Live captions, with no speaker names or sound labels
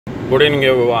Good evening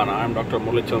everyone, I am Dr.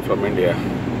 Murali from India.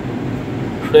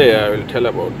 Today I will tell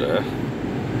about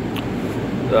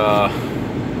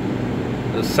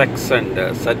the sex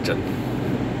and surgeon.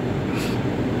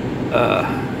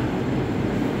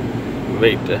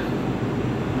 Wait.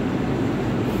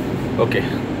 Okay.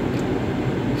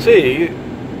 See,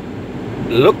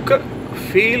 look,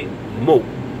 feel, move.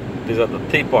 These are the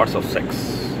three parts of sex.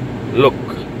 Look,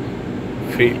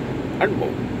 feel and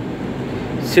move.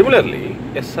 Similarly,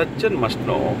 a surgeon must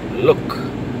know look.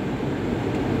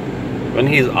 When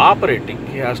he is operating,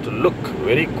 he has to look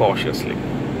very cautiously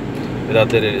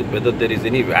whether there is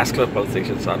any vascular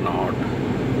pulsations or not,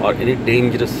 or any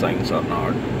dangerous signs or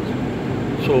not.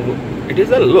 So it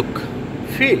is a look,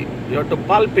 feel. You have to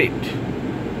palpate,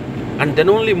 and then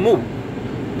only move.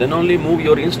 Then only move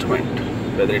your instrument,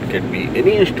 whether it can be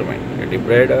any instrument, a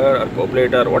debrider or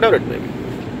coplator, whatever it may be.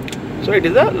 So it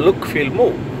is a look, feel,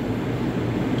 move.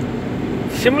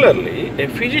 Similarly, a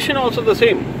physician also the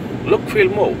same. Look, feel,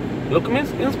 move. Look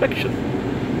means inspection.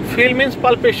 Feel means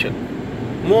palpation.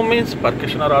 Move means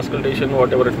percussion or auscultation,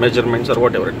 whatever it measurements or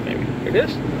whatever it may be. It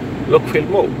is look, feel,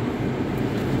 move.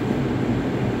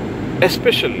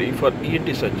 Especially for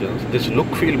ENT surgeons, this look,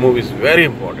 feel, move is very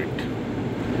important.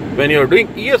 When you are doing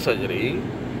ear surgery,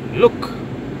 look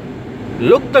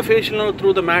the facial nerve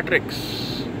through the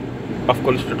matrix of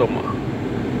cholesteatoma,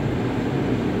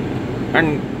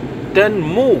 and then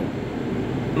move.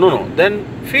 Then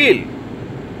feel.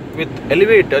 With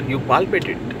elevator, you palpate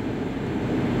it,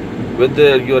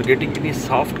 whether you are getting any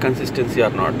soft consistency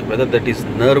or not, whether that is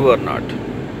nerve or not.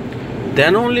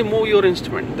 Then only move your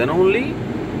instrument, then only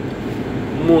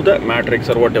move the matrix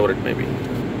or whatever it may be.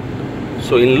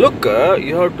 So in look,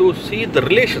 you have to see the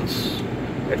relations,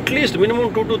 at least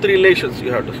minimum 2 to 3 relations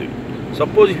you have to see.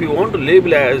 Suppose if you want to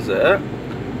label as a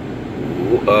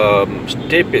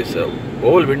stapes,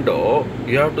 oval window,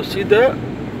 you have to see the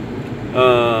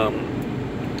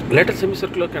lateral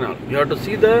semicircular canal, you have to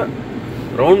see the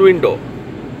round window,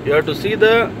 you have to see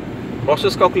the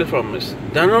process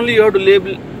cochlear, then only you have to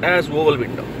label as oval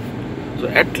window. So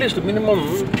at least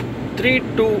minimum 3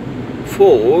 to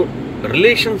 4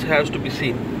 relations has to be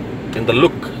seen in the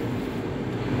look.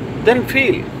 Then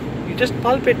feel, you just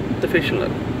palpate the facial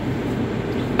nerve,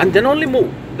 and then only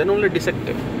move, then only dissect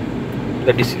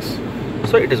the disease.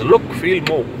 So it is look, feel,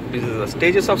 move. This is the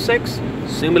stages of sex.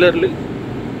 Similarly,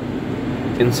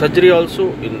 in surgery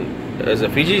also, as a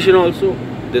physician also,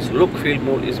 this look, feel,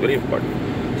 move is very important.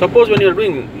 Suppose when you are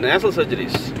doing nasal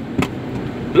surgeries,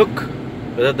 look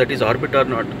whether that is orbit or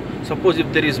not. Suppose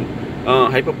if there is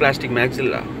hypoplastic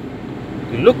maxilla,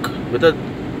 look whether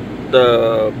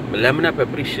the lamina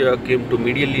papyracea came to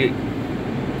medially.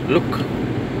 Look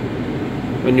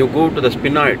when you go to the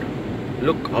sphenoid,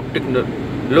 look optic nerve,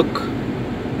 look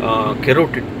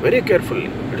carotid very carefully.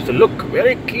 It is a look,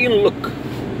 very keen look.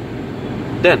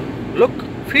 Then look,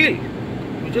 feel.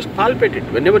 You just palpate it.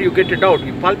 Whenever you get it out,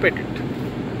 you palpate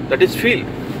it. That is feel.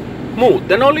 Move.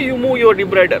 Then only you move your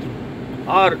debrider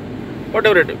or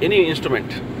whatever it is, any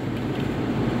instrument.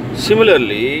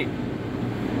 Similarly,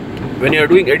 when you are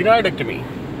doing adenoidectomy,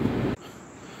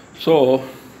 so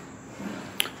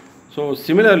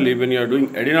similarly when you are doing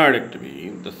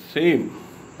adenoidectomy, the same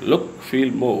look,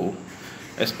 feel, move,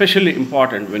 especially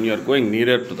important when you are going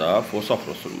nearer to the fossa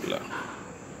frontibula.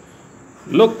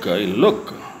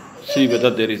 Look, see whether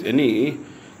there is any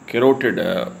carotid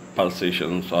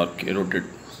pulsations or carotid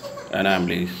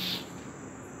anomalies,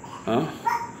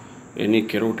 any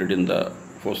carotid in the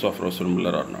fossa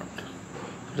frontibula or not.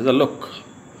 It is a look.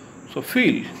 So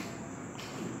feel,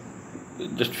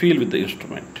 just feel with the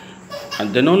instrument,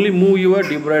 and then only move your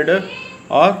debrider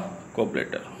or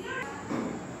coplator.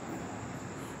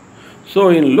 So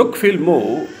in look, feel,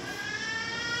 move,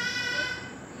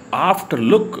 after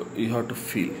look you have to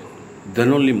feel,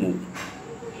 then only move.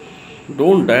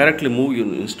 Don't directly move your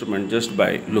instrument just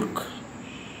by look.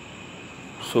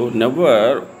 So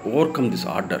never overcome this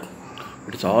order.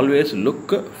 It is always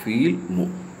look, feel,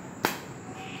 move.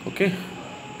 Okay,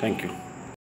 thank you.